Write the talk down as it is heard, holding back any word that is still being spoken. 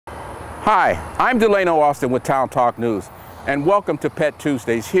Hi, I'm Delano Austin with Town Talk News, and welcome to Pet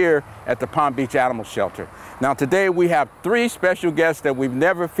Tuesdays here at the Palm Beach Animal Shelter. Now today we have three special guests that we've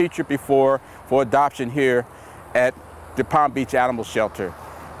never featured before for adoption here at the Palm Beach Animal Shelter.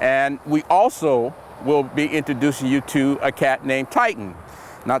 And we also will be introducing you to a cat named Titan.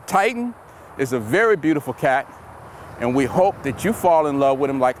 Now Titan is a very beautiful cat, and we hope that you fall in love with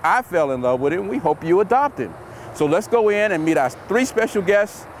him like I fell in love with him. We hope you adopt him. So let's go in and meet our three special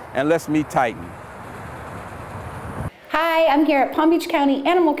guests, and let's meet Titan. Hi, I'm here at Palm Beach County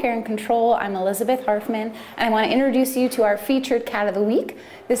Animal Care and Control. I'm Elizabeth Harfman, and I want to introduce you to our featured cat of the week.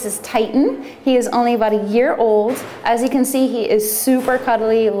 This is Titan. He is only about a year old. As you can see, he is super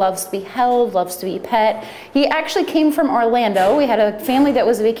cuddly, loves to be held, loves to be pet. He actually came from Orlando. We had a family that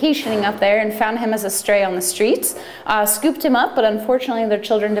was vacationing up there and found him as a stray on the streets. Scooped him up, but unfortunately their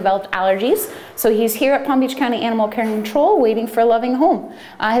children developed allergies. So he's here at Palm Beach County Animal Care and Control waiting for a loving home.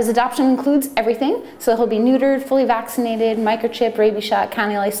 His adoption includes everything. So he'll be neutered, fully vaccinated, microchip, rabies shot,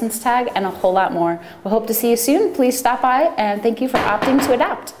 county license tag, and a whole lot more. We hope to see you soon. Please stop by, and thank you for opting to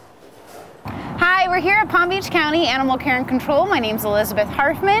adopt. Hi, we're here at Palm Beach County Animal Care and Control. My name's Elizabeth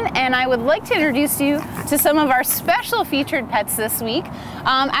Harfman, and I would like to introduce you to some of our special featured pets this week.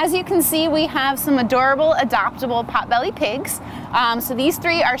 As you can see, we have some adorable adoptable potbelly pigs. So these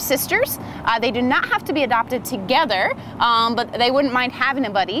three are sisters. They do not have to be adopted together, but they wouldn't mind having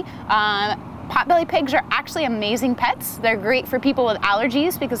a buddy. Potbelly pigs are actually amazing pets. They're great for people with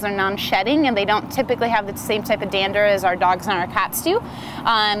allergies because they're non-shedding and they don't typically have the same type of dander as our dogs and our cats do.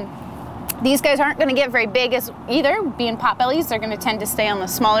 These guys aren't going to get very big as either. Being potbellies, they're going to tend to stay on the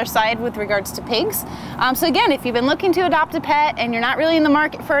smaller side with regards to pigs. So again, if you've been looking to adopt a pet and you're not really in the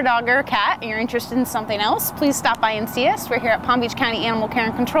market for a dog or a cat and you're interested in something else, please stop by and see us. We're here at Palm Beach County Animal Care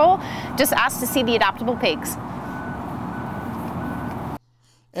and Control. Just ask to see the adoptable pigs.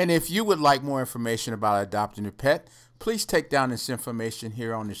 And if you would like more information about adopting a pet, please take down this information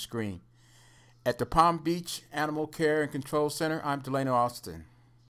here on the screen. At the Palm Beach Animal Care and Control Center, I'm Delano Austin.